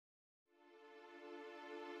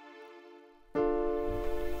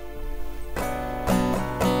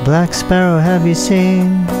Black sparrow, have you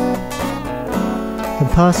seen the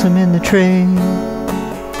possum in the tree?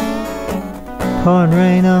 Pouring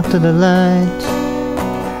rain after the light.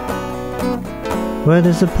 Where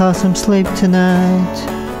does the possum sleep tonight?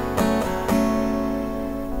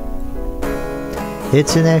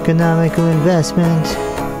 It's an economical investment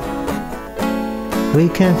we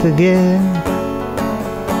can't forgive.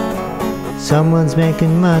 Someone's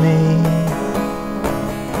making money,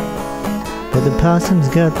 but the possum's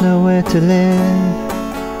got nowhere to live.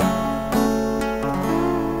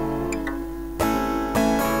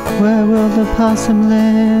 Where will the possum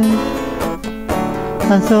live?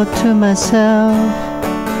 I thought to myself,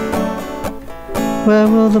 where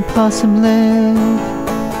will the possum live?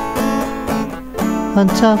 On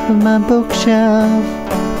top of my bookshelf.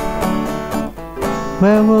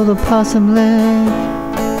 Where will the possum live?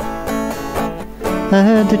 I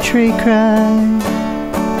heard the tree cry.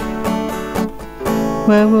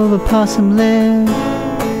 Where will the possum live?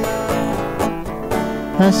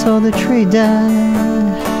 I saw the tree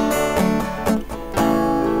die.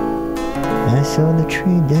 I saw the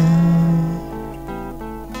tree die.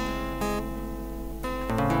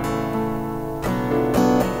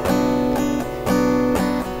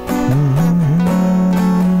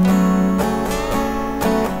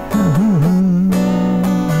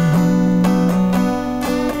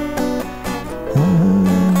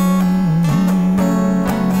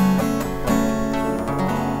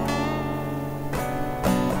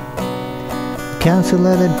 Council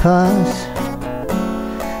let it pass.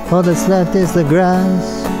 All that's left is the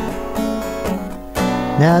grass.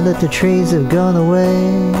 Now that the trees have gone away,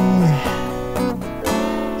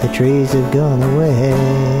 the trees have gone away.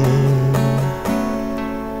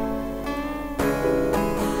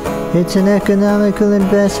 It's an economical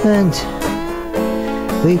investment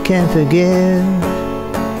we can't forgive.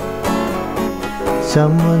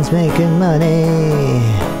 Someone's making money,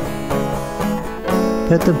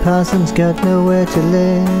 but the possum's got nowhere to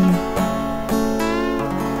live.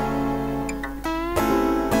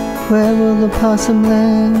 Where will the possum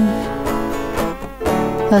live?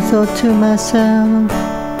 I thought to myself,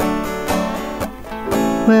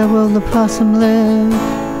 where will the possum live?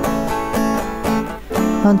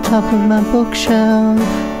 On top of my bookshelf.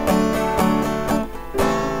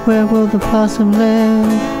 Where will the possum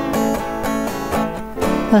live?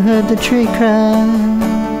 I heard the tree cry.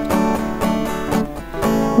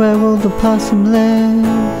 Where will the possum live?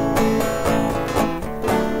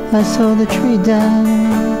 I saw the tree die.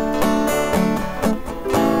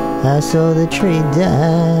 I saw the tree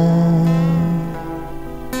die.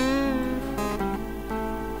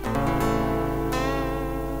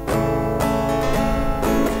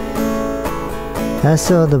 I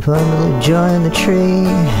saw the bundle of joy in the tree.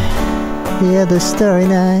 The other starry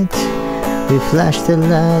night, we flashed the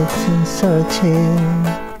lights and saw a tear.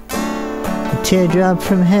 A teardrop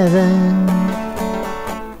from heaven.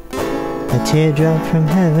 A teardrop from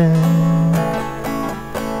heaven.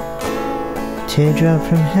 Teardrop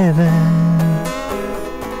from heaven.